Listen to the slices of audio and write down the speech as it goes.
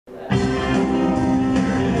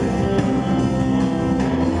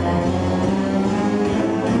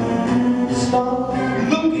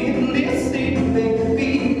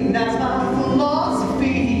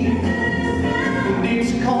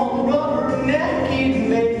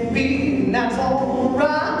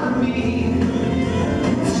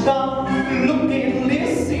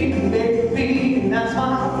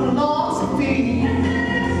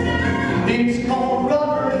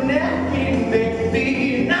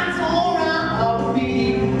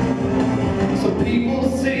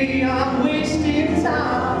People say I'm wasting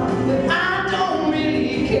time, but I don't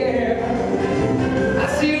really care. I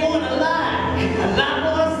see what I like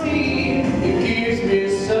what I see. It gives me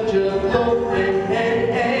such a glow.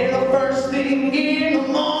 The first thing in the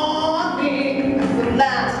morning, the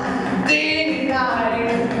last thing at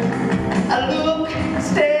night, I look,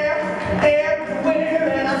 stare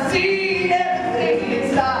everywhere, and I see everything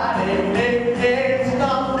inside. And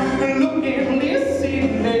stop looking,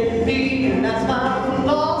 listen, baby, and that's my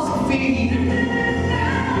philosophy.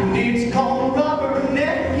 And it's called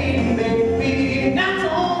rubbernecking, baby, and that's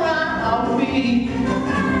alright with me.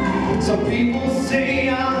 Some people say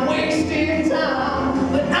I'm wasting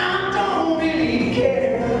time, but I don't really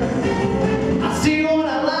care. I see what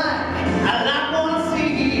I like what I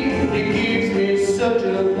see. It gives me such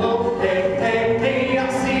a glow. Hey, I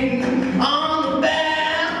sit on the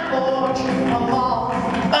back porch, I'm all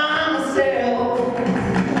by myself.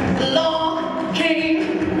 Lord,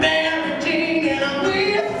 King, Mary, Jean, and I'm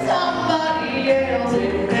with somebody else.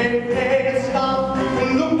 Hey, stop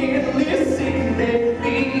looking, listen,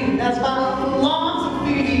 baby, that's my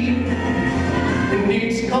philosophy. And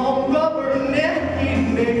it's called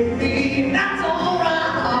rubbernecking, baby, and that's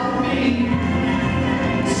alright with me.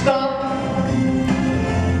 Stop.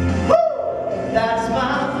 Woo! That's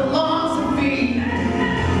my philosophy.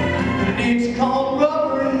 And it's called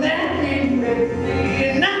rubbernecking, baby,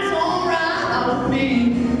 and that's alright with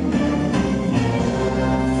me.